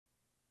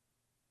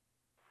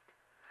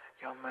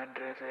Yo me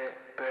enredé,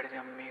 perdí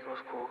amigos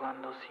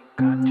jugando sin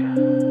cancha.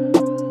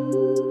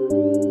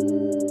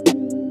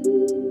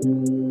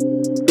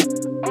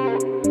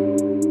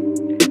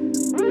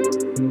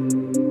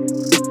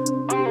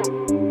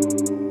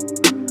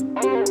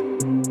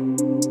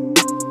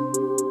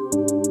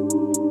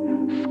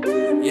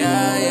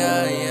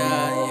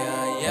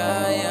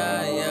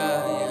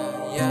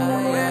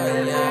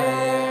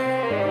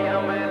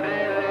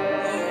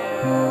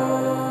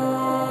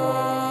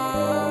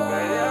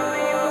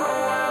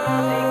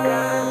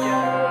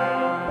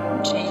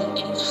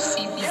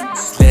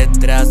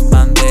 Letras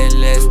van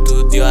del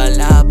estudio a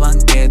la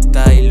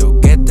banqueta, y lo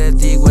que te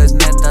digo es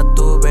neta,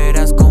 tú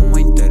verás cómo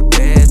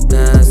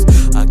interpretas.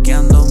 Aquí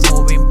ando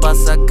moving pa'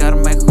 sacar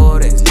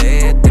mejores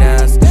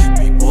letras.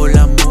 Vivo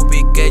la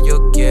movie que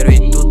yo quiero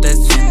y tú te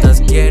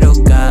sientas quiero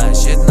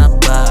cash,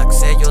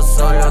 snapbacks, ellos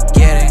solo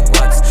quieren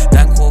wax.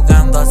 Están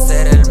jugando a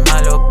ser el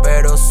malo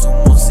pero su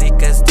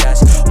música es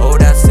trash.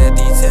 Ahora se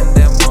dicen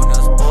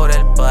demonios por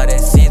el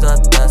parecido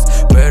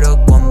atrás, pero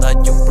cuando hay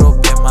un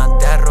problema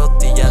te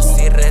arrodillas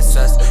y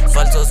rezas.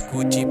 Falsos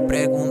Gucci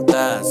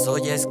preguntas,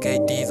 oye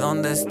Skeyti,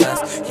 ¿dónde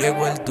estás?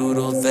 Llego el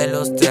duro de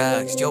los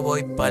tracks, yo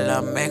voy pa'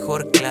 la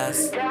mejor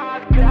clase.